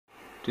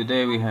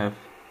Today we have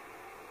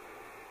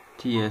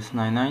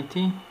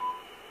TS-990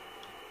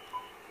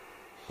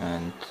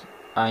 and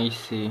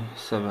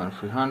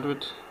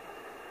IC-7300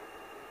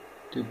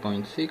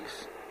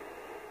 2.6,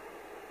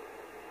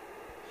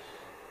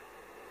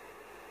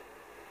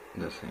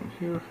 the same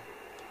here.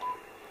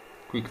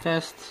 Quick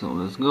test, so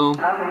let's go.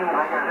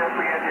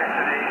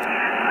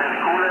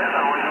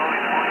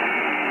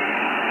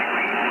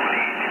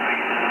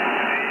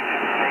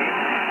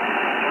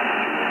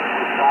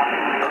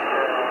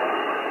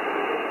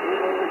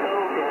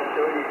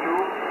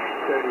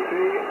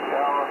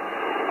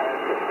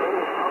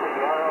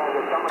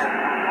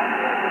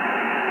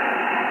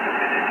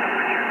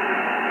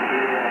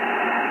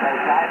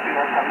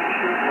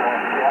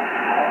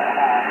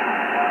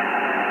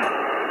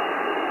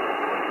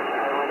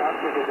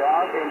 With the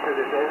dog into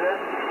the desert,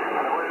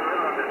 and we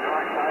were on the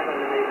dark side on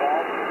the way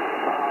back,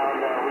 and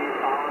we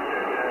found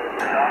that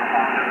the dog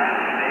found a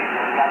rattlesnake.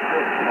 That's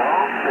it,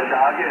 the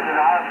dog is in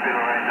the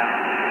hospital right now.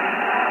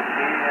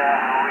 We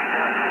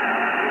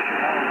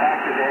should have him back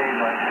today,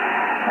 but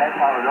that's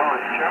how it goes.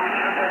 German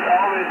Shepherd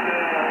always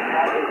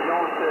got his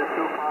nose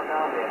too far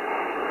down there.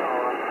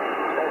 So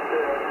that's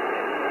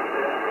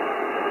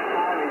this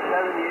time in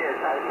 7 years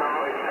I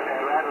saw it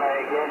rattle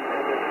again.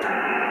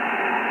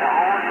 The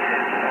horn is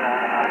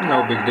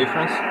No big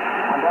difference.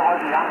 and that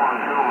was a young one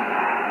too.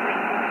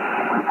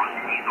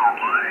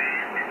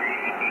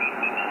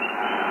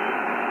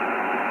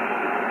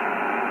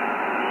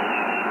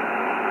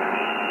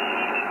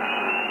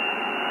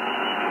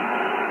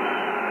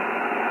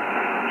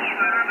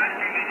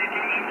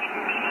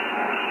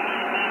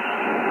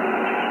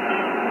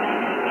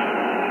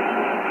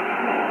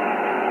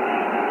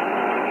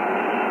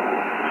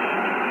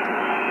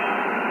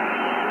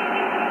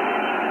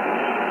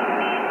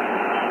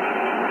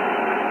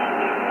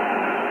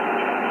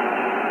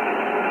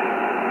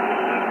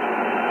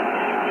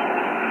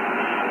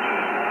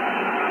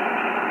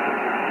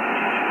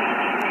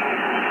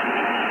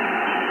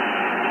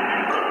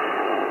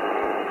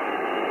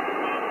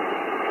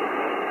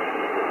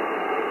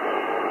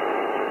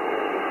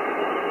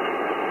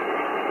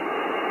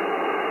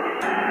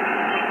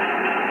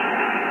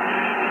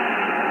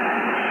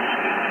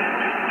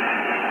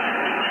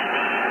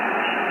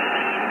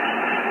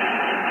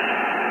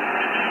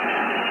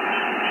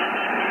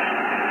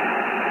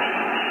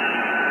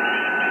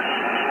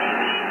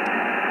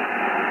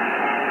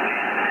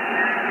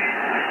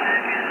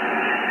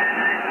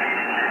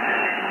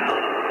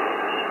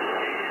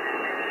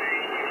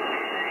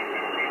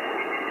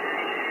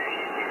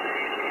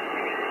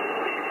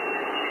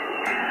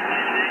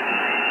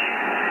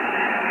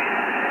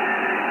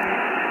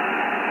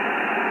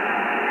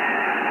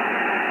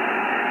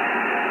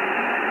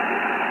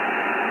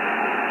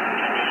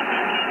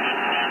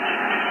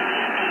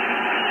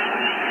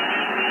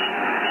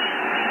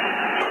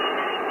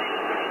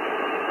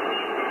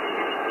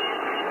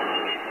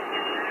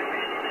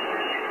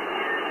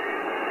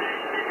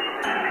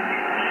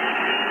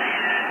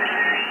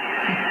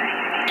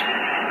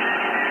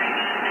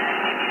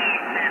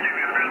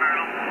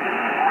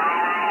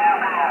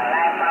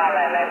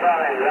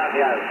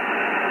 Gracias.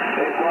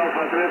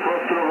 643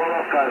 Foxtrot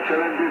Oscar,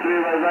 73,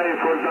 bye bye,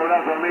 fuerte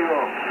abrazo amigo.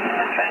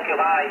 Thank you,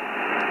 bye.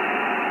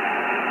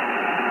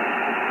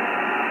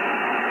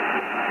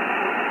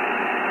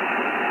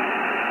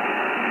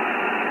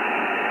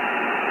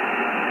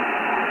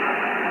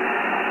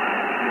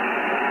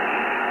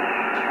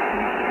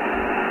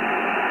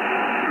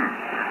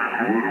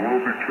 Volevo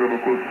piccolo con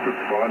queste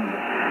spalle,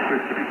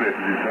 questi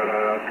ripeti si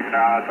sarà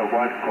tirato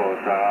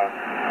qualcosa,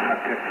 a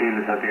che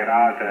filo si è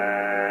tirato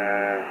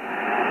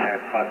e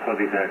fatto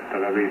difetto,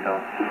 capito?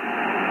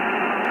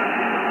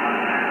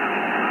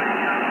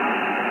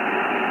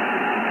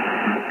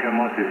 Perché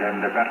mo si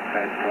sente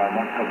perfetto, va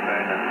molto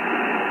bene.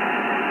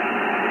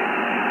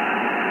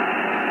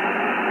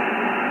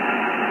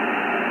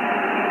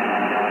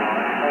 No,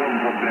 è solo un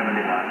problema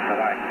di massa,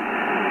 dai.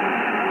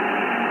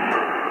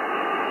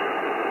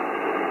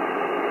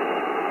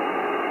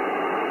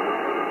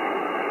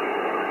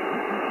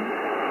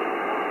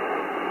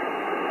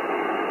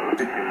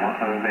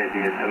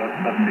 Vedi che te lo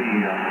spazio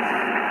io,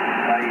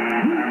 vai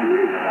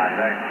tranquillo,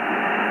 dai.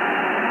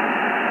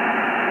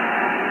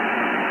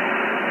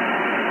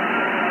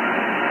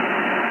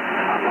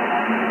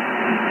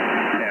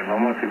 Ma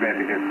mo si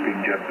vede che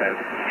spinge bene.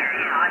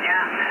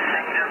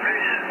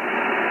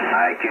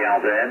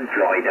 IC-190,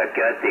 Florida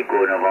 4,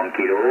 Echo 90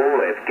 kg,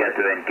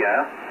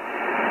 F424.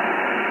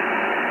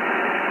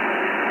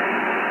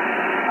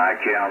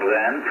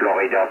 IC-190,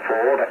 Florida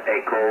 4,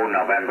 Echo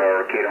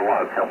November Kilo.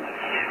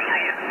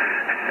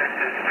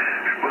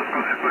 Je pense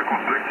qu'on s'est pas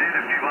contacté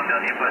depuis mon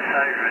dernier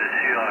passage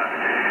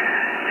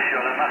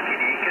sur la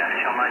Martinique,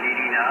 sur ma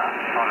Nina.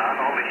 Voilà,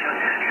 non, mais je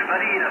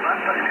balaye la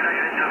bande parce que là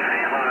je vais te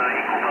faire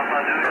Echo Papa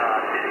 2,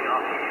 la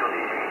télégraphie sur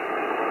des.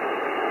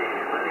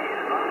 Je balaye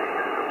la bande et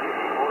je te fais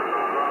des rôles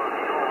là-bas,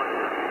 sinon on est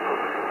comme ça.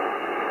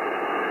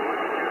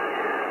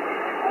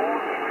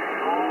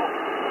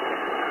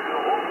 Le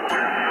rôle pour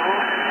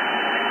l'assaut,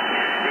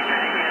 et que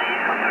les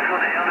guerriers sont toujours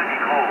derrière le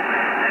micro.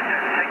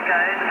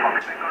 5KN, Fox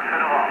Ok,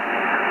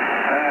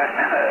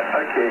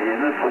 il y a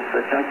une autre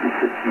station qui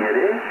peut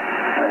signaler. On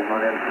va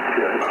demander un petit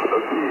peu.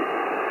 Ok.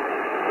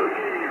 Ok,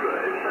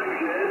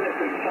 F5GN,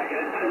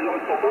 F5GN, très heureux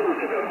de t'entendre,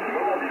 ça fait un petit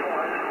moment, disons,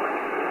 hein.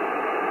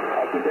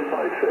 Ah, peut-être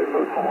pas FM,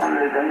 autrement.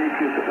 Le dernier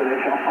que se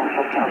faisait faire ensemble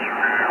sur 15.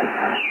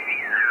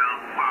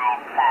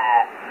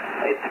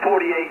 It's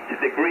 48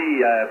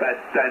 degree, but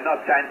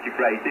not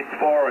centigrade. It's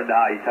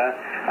Fahrenheit.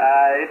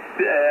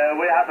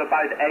 We have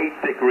about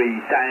 8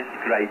 degrees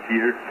centigrade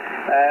here.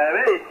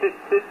 It's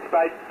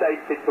about the same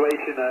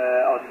situation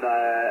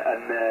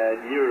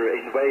here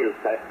in Wales.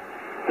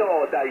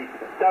 So, Dave,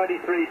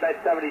 73, bet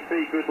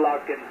 73, good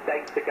luck, and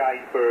thanks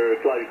again for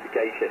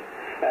clarification.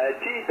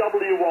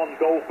 GW1,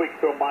 Golf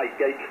Victor Mike,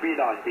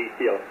 HB9,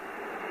 DCO.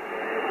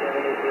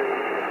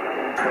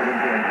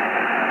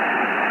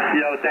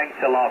 Thanks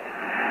a lot.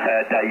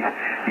 Dave.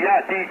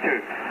 Yeah, D2.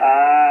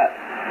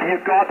 You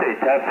got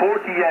it.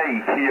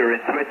 48 here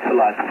in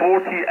Switzerland.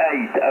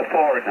 48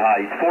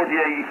 Fahrenheit.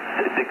 48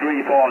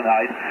 degree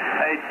Fahrenheit.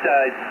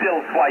 It's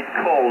still quite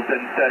cold,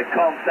 and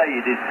can't say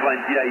it is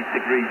 28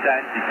 degrees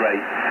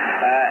centigrade.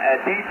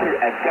 D2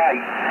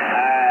 again.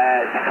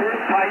 The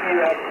first time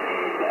you have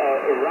seen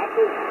a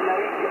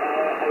rattlesnake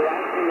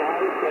around the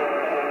house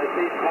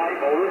this time,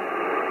 over?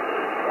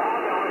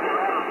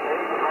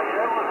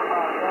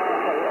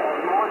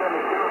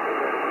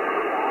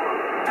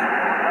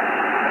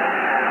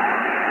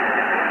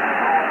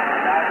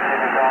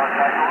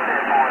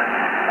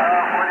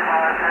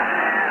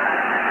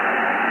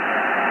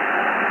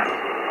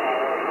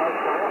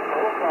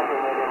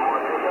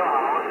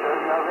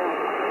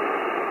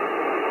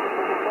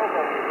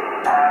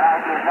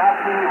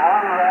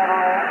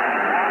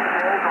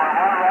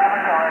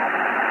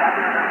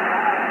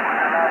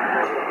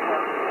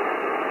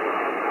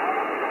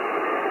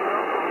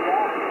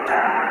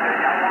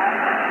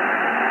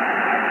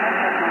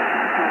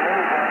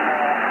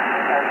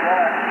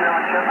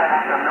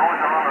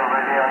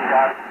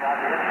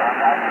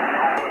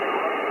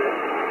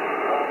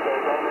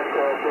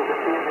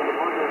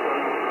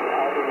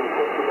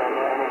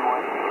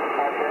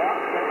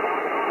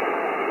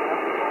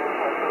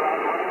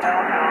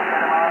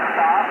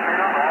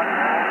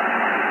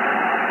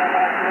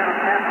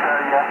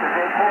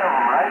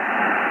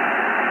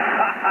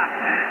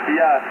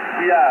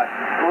 Yeah,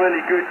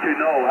 really good to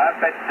know.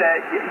 But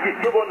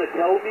you want to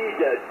tell me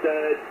that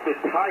the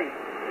time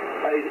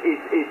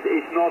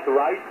is not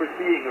right for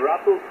seeing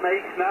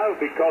rattlesnakes now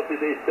because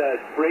it is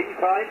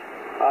springtime?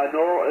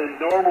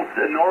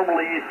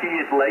 Normally you see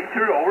it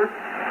later, over?